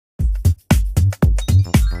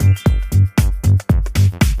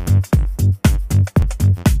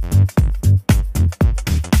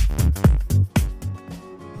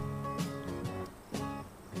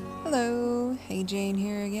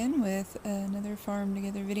another Farm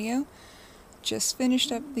Together video. Just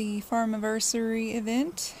finished up the Farmiversary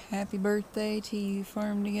event. Happy birthday to you,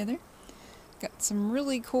 Farm Together. Got some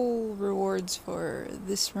really cool rewards for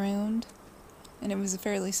this round, and it was a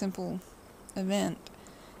fairly simple event.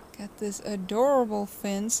 Got this adorable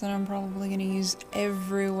fence that I'm probably going to use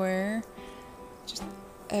everywhere. Just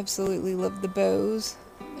absolutely love the bows.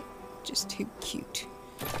 Just too cute.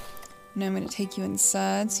 Now I'm going to take you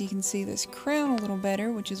inside so you can see this crown a little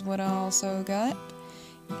better, which is what I also got.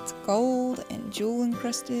 It's gold and jewel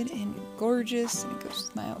encrusted and gorgeous, and it goes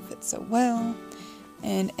with my outfit so well.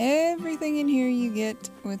 And everything in here you get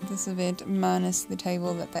with this event, minus the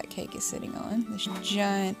table that cake is sitting on. This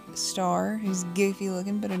giant star, who's goofy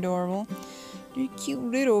looking but adorable. A cute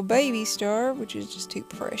little baby star, which is just too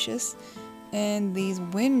precious. And these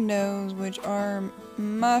windows, which are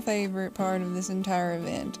my favorite part of this entire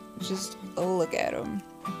event. Just look at them.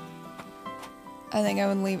 I think I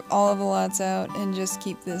would leave all of the lights out and just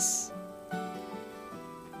keep the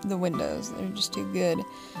windows. They're just too good.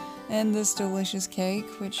 And this delicious cake,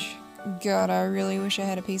 which, God, I really wish I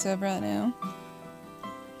had a piece of right now.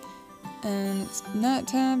 And it's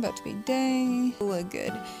nighttime, about to be day. They look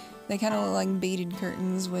good. They kind of look like beaded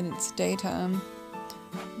curtains when it's daytime.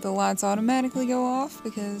 The lights automatically go off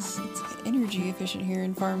because it's energy efficient here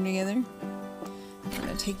in Farm Together. I'm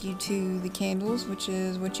going to take you to the candles, which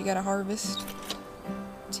is what you gotta harvest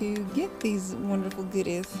to get these wonderful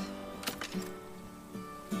goodies.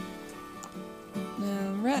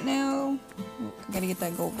 Now, right now, I gotta get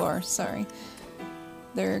that gold bar, sorry.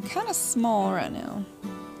 They're kind of small right now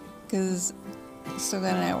because still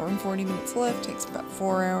got an hour and 40 minutes left. Takes about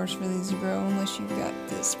 4 hours for these to grow unless you've got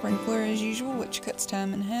the sprinkler as usual, which cuts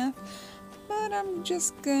time in half. But I'm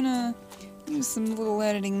just gonna use some little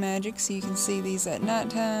editing magic so you can see these at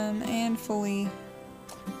nighttime and fully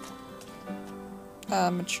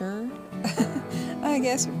mature, I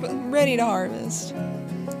guess, ready to harvest.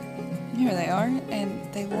 Here they are,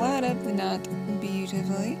 and they light up the night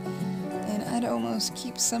beautifully. And I'd almost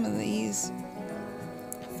keep some of these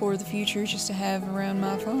for the future just to have around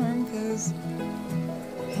my farm because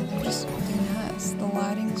they're nice. The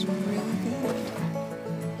lighting's really good.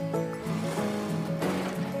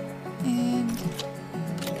 And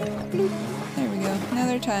bloop, there we go. Now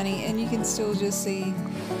they're tiny, and you can still just see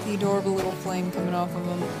the adorable little flame coming off of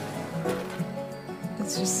them.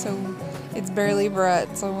 It's just so, it's barely bright.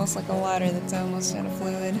 It's almost like a lighter that's almost out of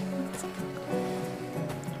fluid.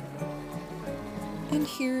 And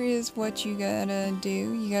here is what you gotta do.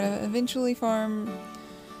 You gotta eventually farm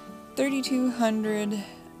 3,200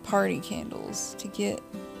 party candles to get,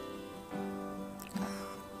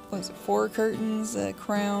 what is it, 4 curtains, a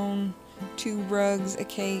crown, 2 rugs, a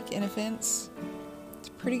cake, and a fence. It's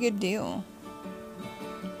a pretty good deal.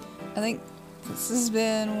 I think this has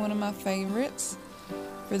been one of my favorites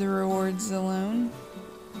for the rewards alone.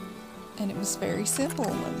 And it was very simple.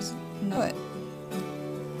 It was what?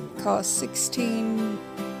 Cost 16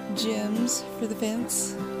 gems for the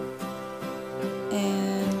fence.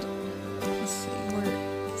 And let's see,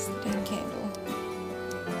 where is the dang candle?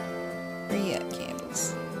 Where you at,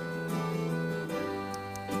 candles?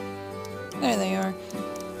 There they are.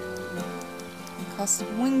 Cost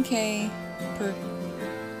 1K per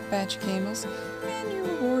batch of candles, and your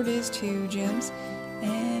reward is 2 gems.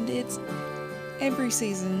 And it's every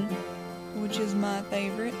season, which is my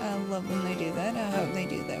favorite. I love when they do that. I hope they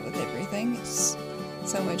do that with everything. It's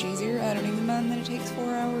so much easier. I don't even mind that it takes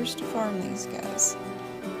 4 hours to farm these guys.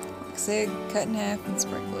 Like I said, cut in half and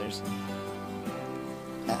sprinklers.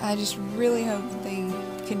 I just really hope that they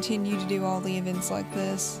continue to do all the events like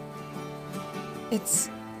this. It's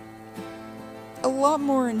a lot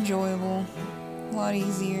more enjoyable, a lot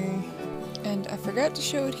easier. And I forgot to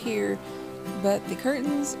show it here, but the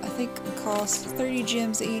curtains, I think, cost 30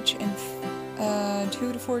 gems each and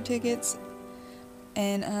 2 to 4 tickets.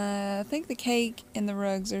 And I think the cake and the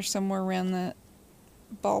rugs are somewhere around that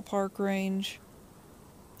ballpark range.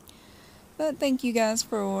 But thank you guys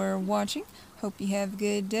for watching. Hope you have a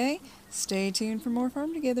good day. Stay tuned for more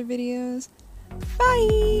Farm Together videos.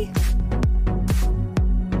 Bye!